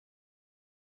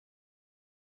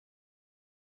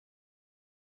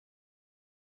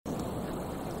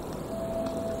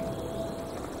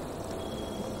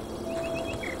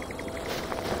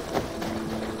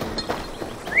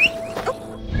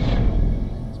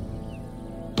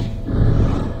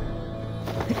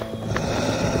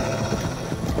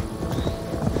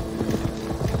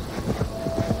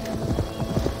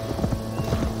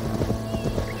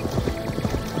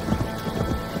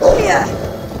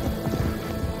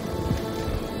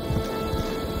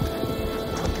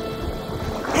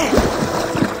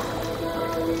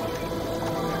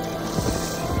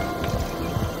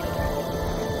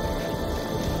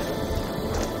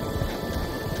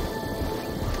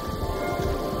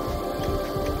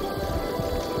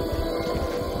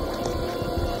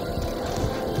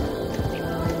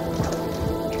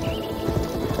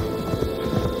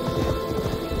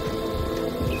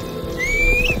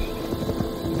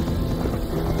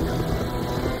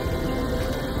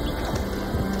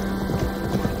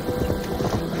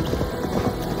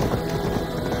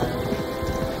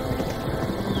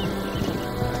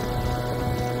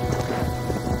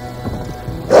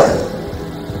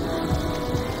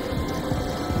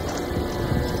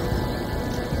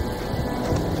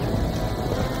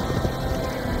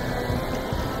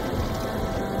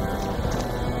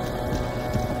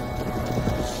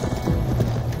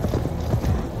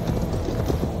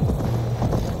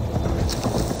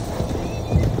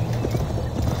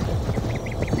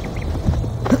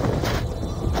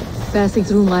Passing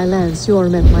through my lands, Yor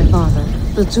met my father.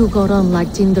 The two got on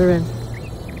like tinder and...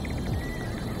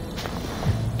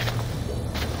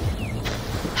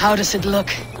 How does it look?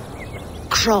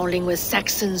 Crawling with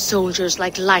Saxon soldiers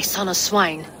like lice on a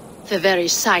swine. The very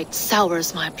sight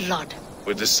sours my blood.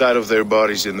 Would the sight of their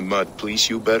bodies in the mud please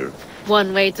you better?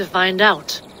 One way to find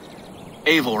out.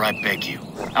 Eivor, I beg you.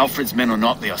 Alfred's men or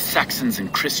not, they are Saxons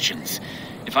and Christians.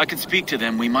 If I could speak to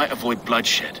them, we might avoid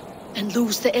bloodshed. And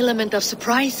lose the element of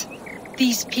surprise?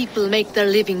 These people make their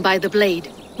living by the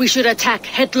blade. We should attack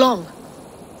headlong.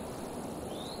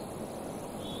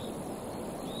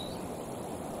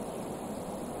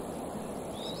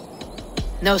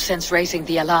 No sense raising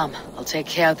the alarm. I'll take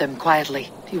care of them quietly.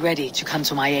 Be ready to come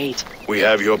to my aid. We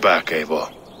have your back,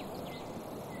 Eivor.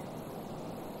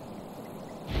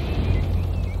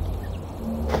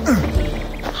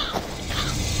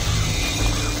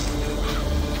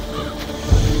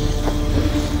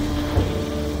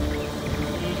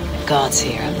 Guards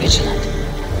here are vigilant.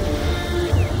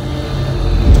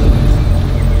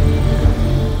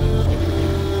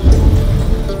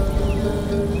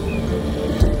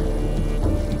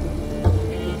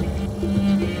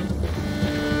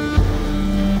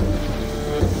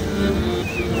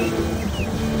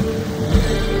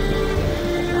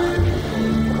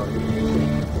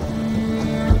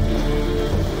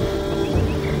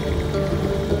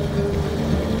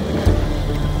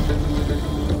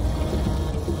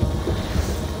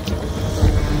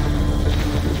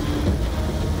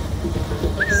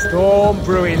 Storm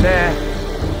brewing there.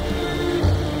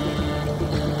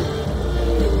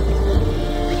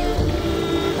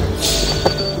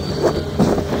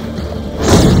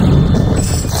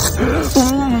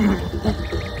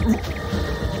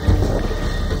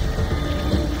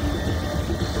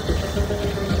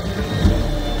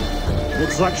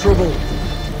 Looks like trouble.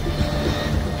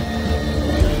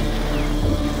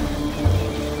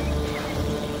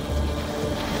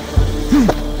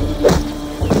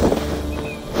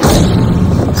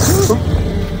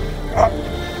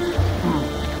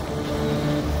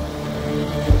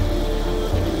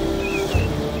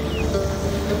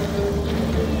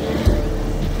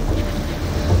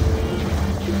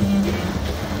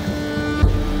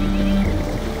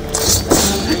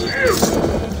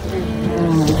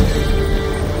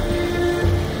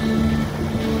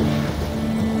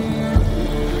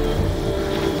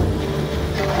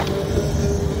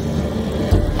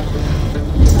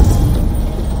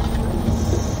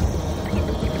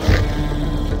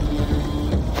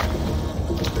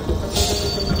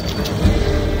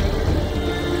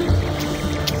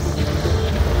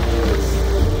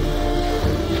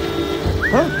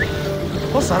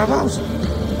 What's that about?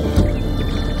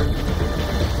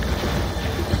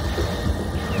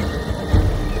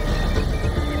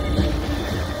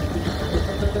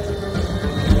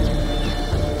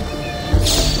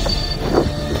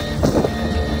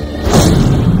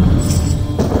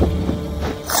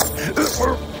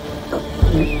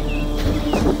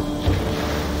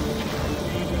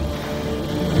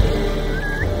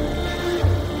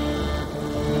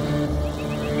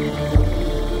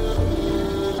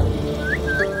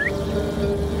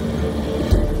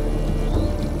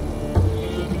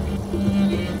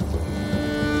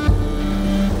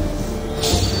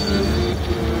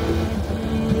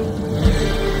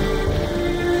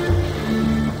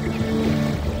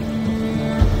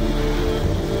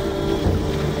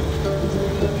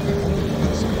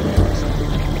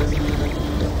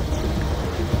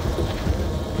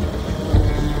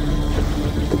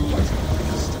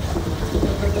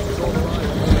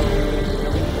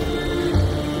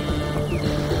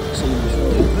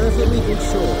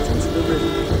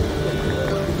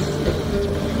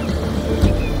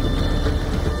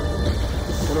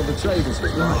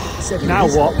 Now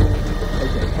what?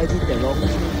 Okay, headed their off.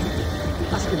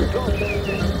 Ask him to go.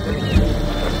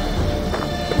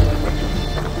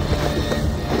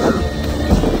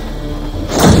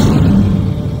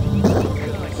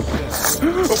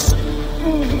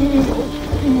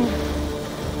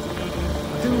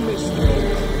 Do miss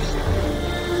those.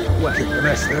 Well, the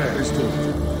rest there is still.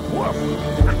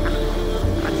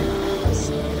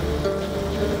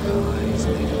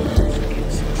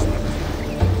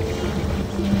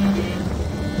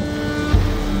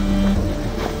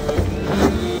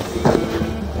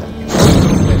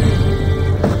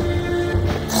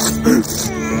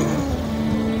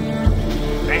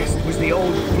 Best was the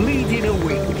old bleeding a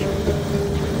week.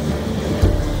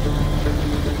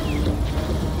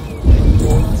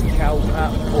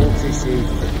 Odyssey,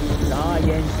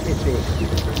 scientific.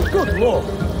 Good luck.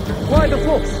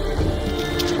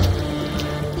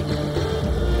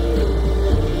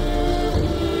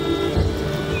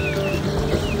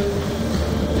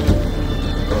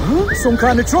 some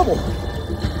kind of trouble.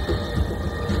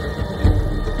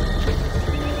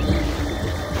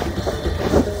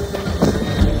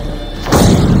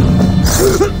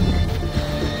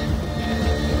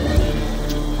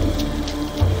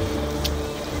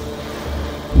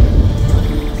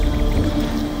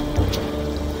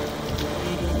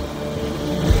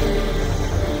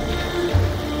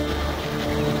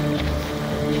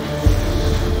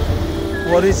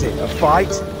 What is it, a fight?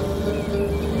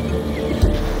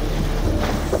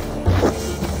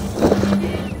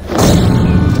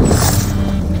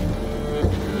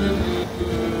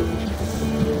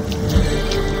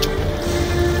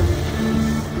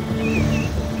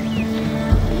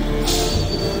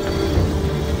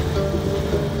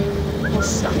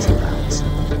 What's that about?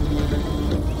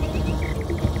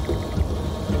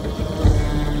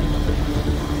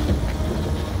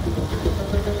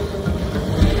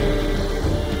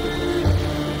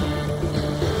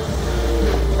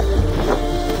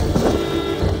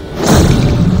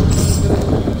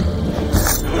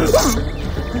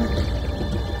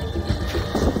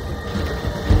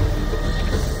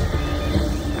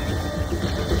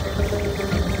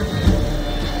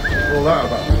 All that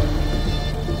about?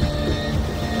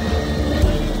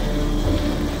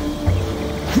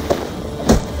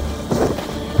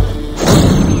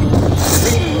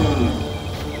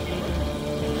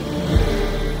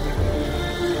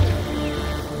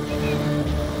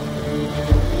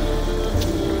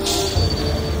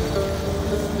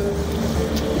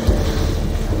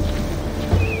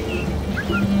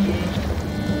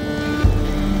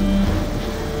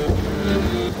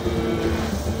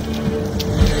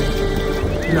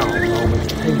 No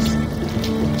moment's peace.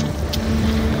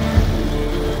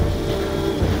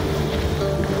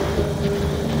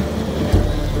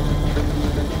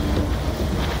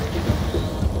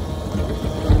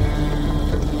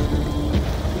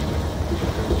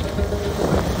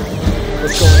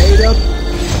 Let's go, aid up.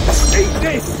 Eat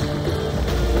this!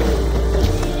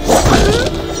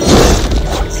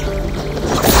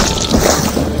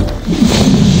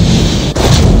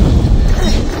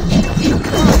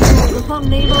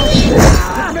 Me,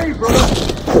 brother!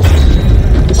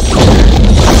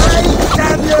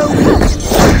 Damn you!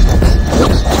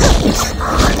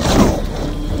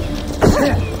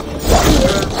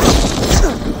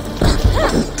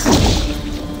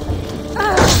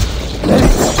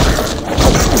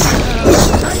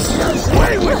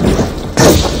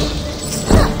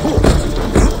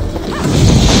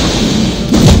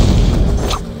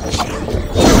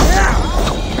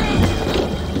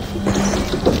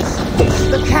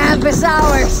 The camp is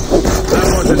ours! That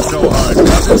wasn't so hard,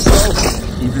 was it,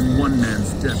 so? Even one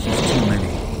man's death is too many.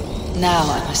 Now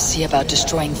I must see about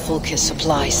destroying Fulke's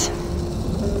supplies.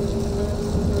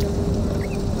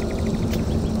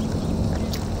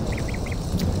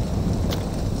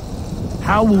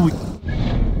 How will we...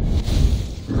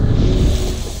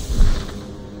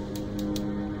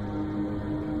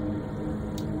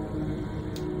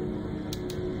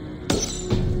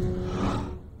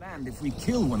 land if we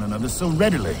kill one another so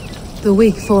readily? The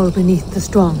weak fall beneath the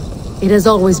strong. It has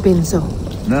always been so.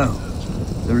 No.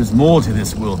 There is more to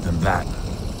this world than that.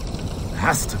 There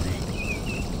has to be.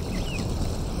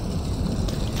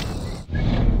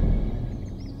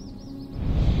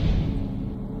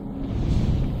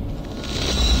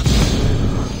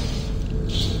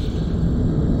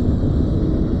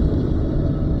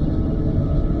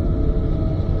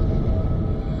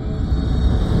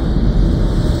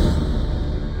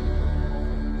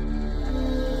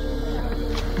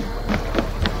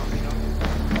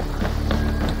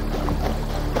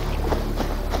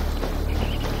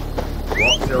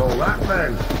 What's all that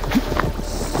then?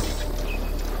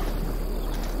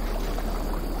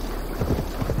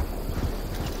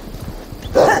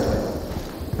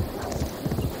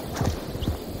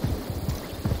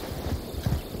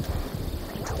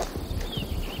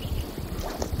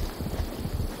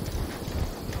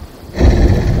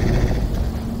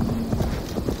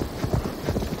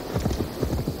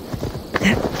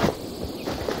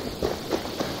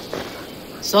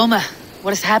 Soma,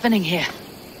 what is happening here?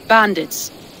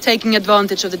 Bandits, taking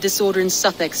advantage of the disorder in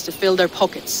Sussex to fill their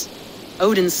pockets.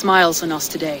 Odin smiles on us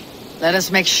today. Let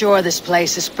us make sure this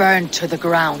place is burned to the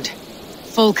ground.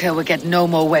 Fulke will get no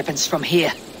more weapons from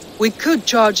here. We could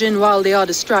charge in while they are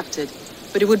distracted,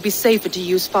 but it would be safer to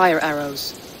use fire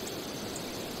arrows.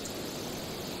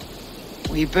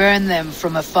 We burn them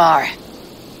from afar.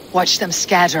 Watch them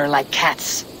scatter like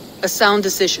cats. A sound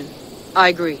decision. I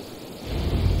agree.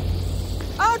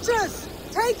 Archers!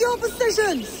 Take your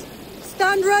positions!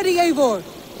 Stand ready, Eivor!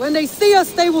 When they see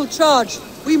us, they will charge.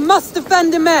 We must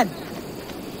defend the men!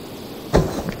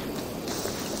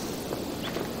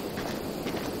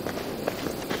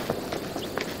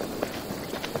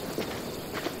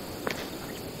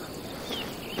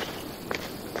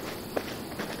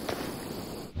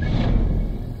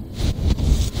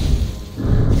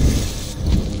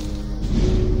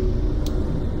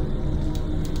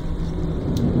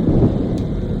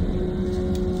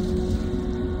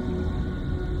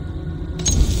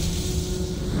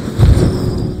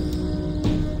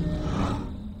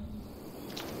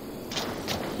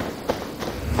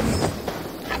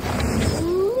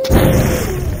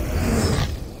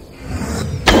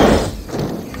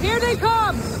 Here they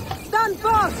come! Stand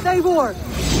fast, Eivor!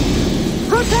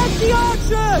 Protect the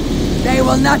archers! They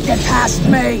will not get past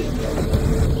me!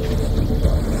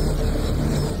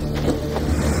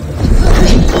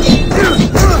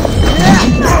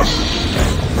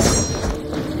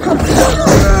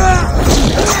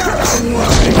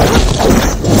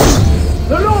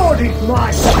 The Lord is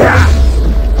mine!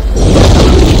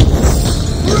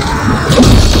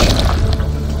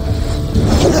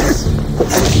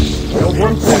 Don't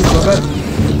want to, brother.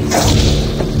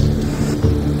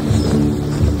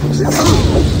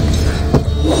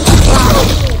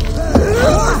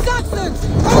 Saxons!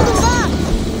 Hold them back!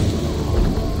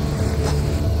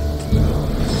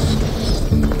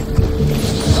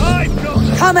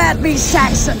 Come at me,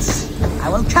 Saxons! I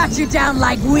will cut you down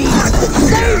like weeds!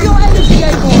 Save your energy,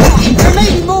 Eivor! There may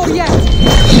be more yet!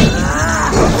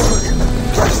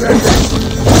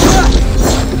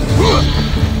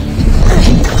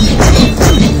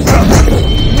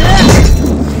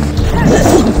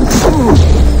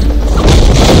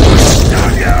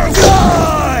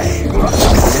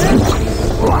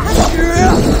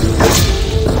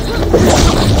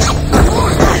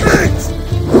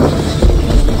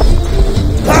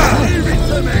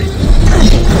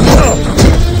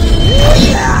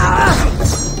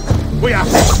 We are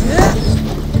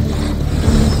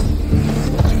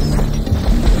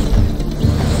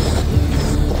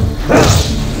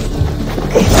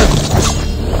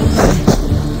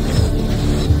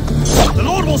the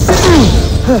Lord will see you!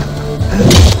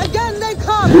 Again they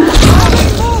come! How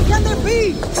many more can there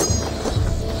be?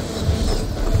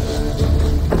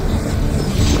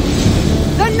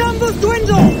 The numbers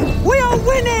dwindle! We are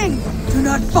winning! Do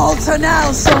not falter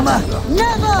now, Soma!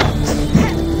 Never!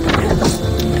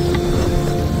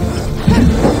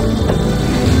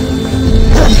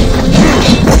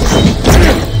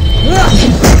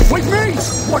 With me!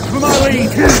 Watch for my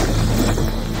lead!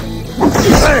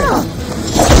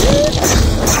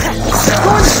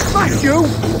 Going to smash you!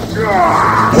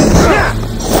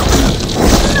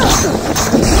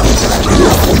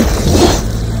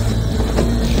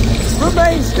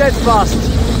 Remain steadfast.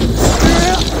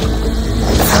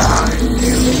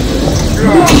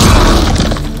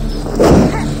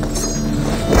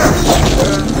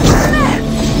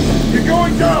 You're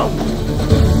going down!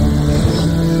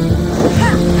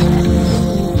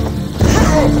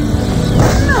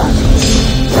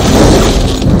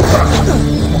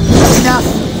 Enough!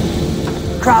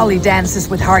 Crowley dances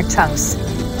with hard tongues.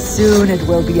 Soon it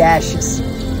will be ashes.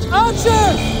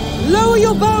 Archers! Lower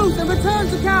your bows and return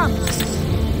to camp!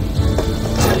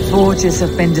 Forges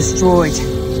have been destroyed.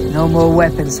 No more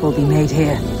weapons will be made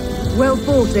here. Well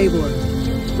fought,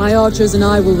 Eivor. My archers and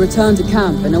I will return to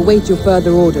camp and await your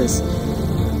further orders.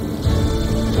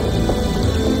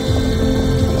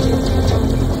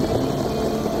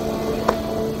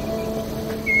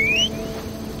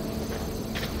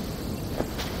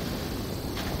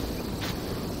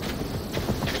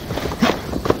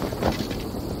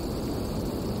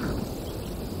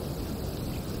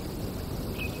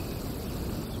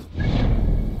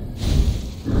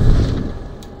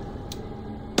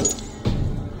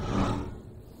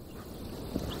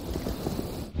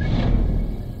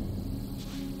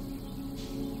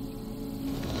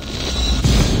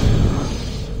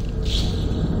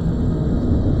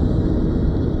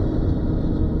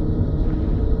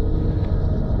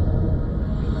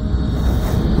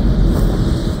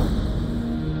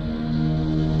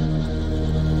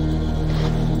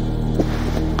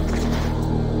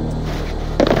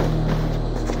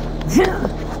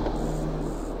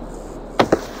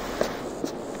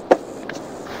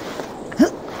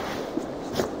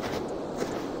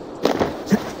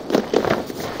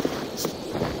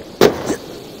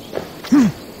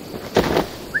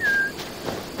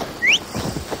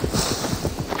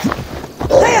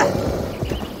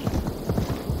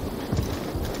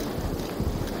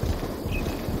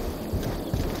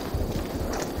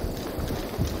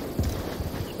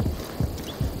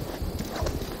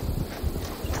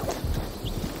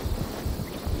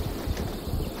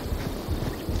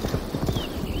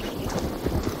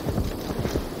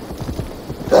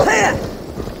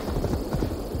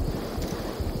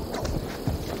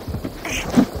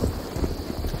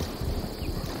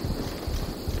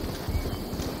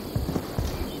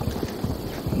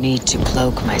 Need to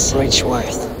cloak my rich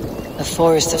worth. A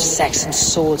forest of Saxon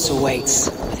swords awaits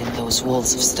within those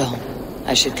walls of stone.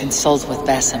 I should consult with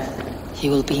Basim. He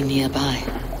will be nearby.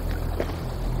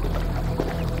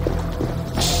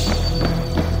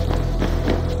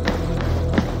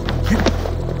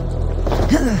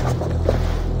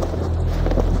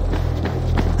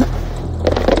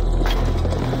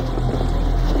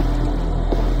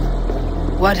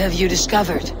 What have you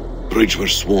discovered? Bridge were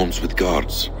swarms with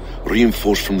guards,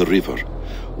 reinforced from the river.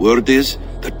 Word is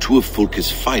that two of Fulke's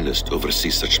finest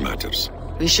oversee such matters.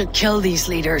 We should kill these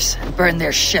leaders and burn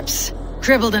their ships.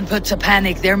 Crippled and put to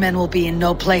panic, their men will be in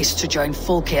no place to join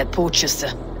Fulke at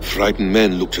Porchester. Frightened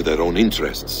men look to their own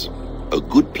interests. A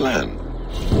good plan.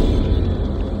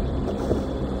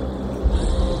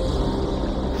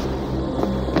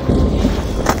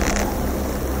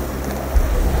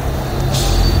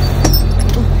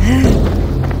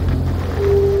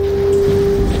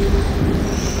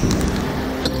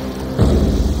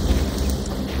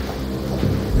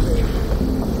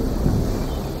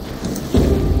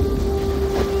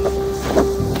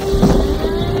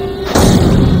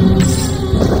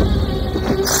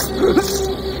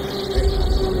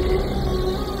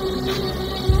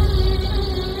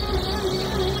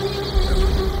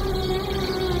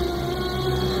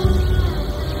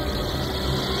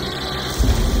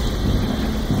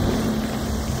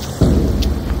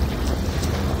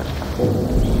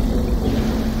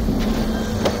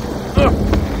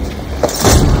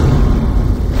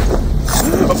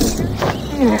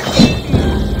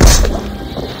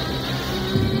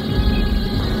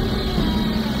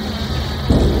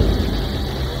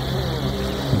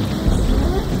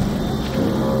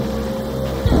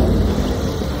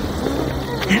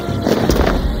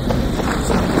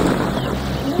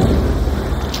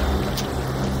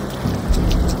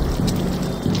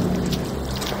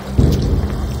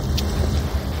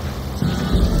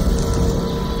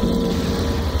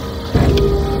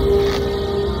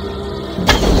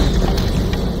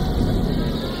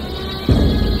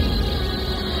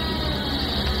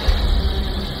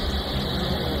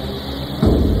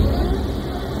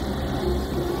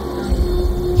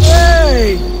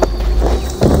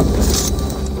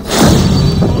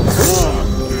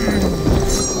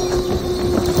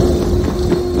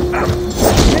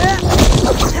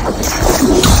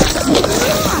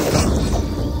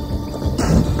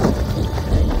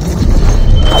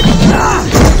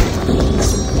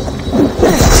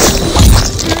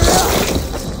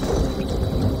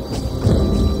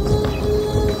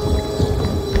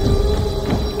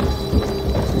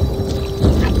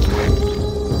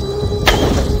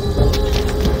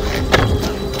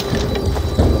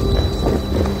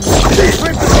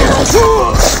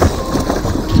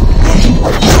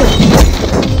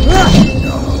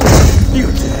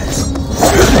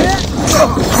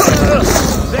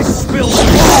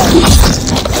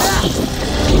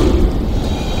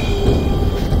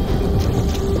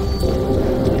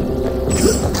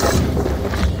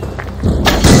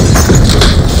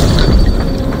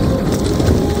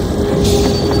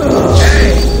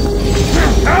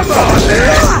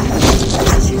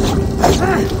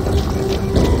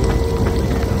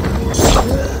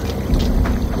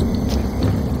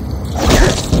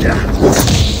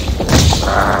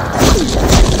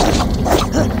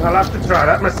 I'll have to try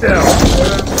that myself.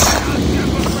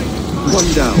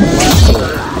 One down.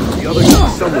 The other guy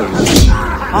somewhere.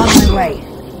 On my way.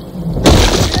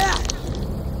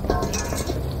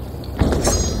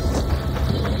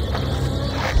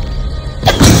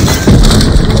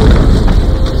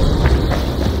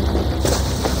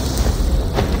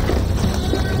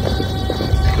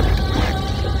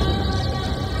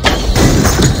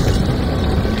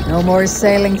 No more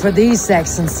sailing for these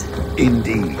Saxons.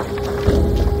 Indeed.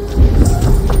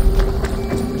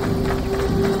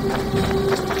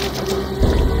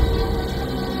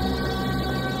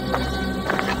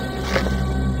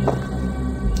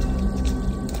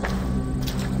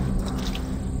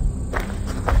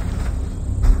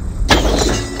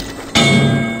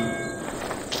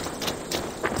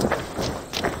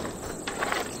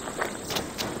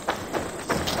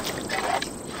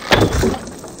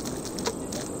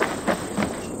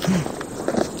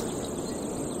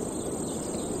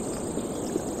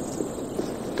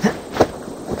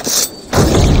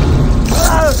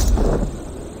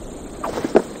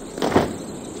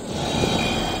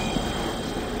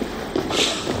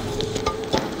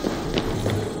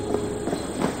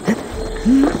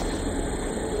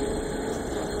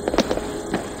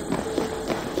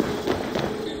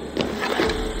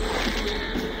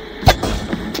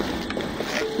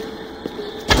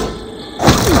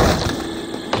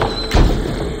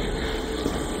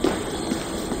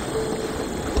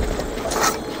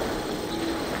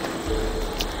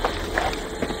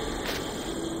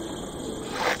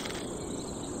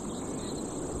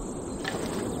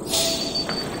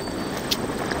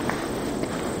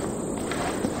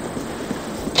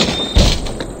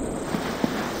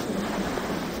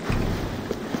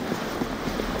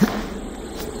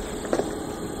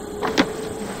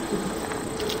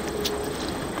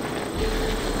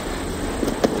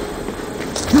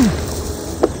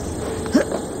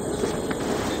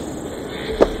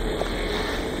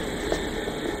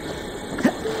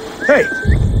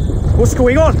 What's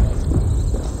going on?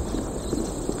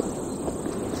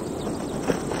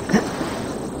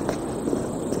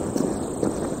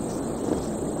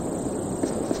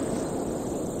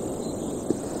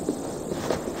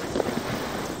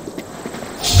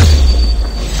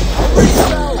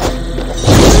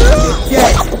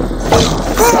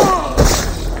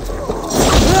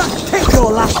 Take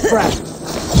your last breath.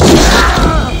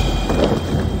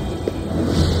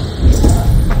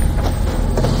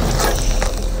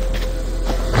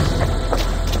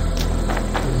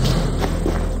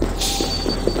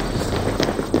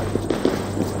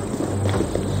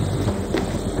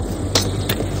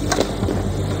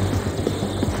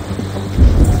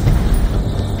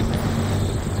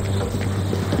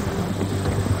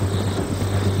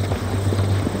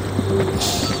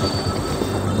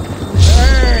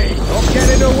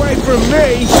 Away from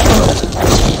me!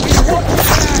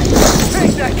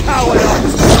 Take that coward off!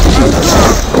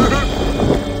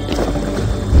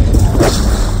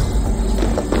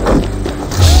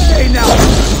 Hey now!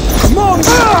 Come on!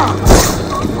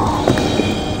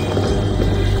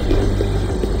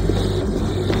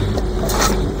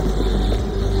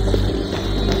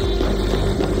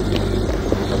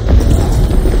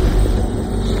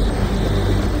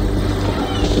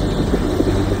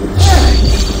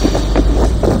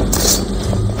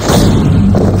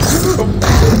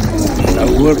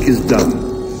 Work is done.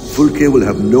 Fulke will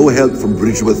have no help from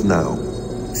Bridgeworth now.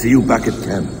 See you back at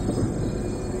camp.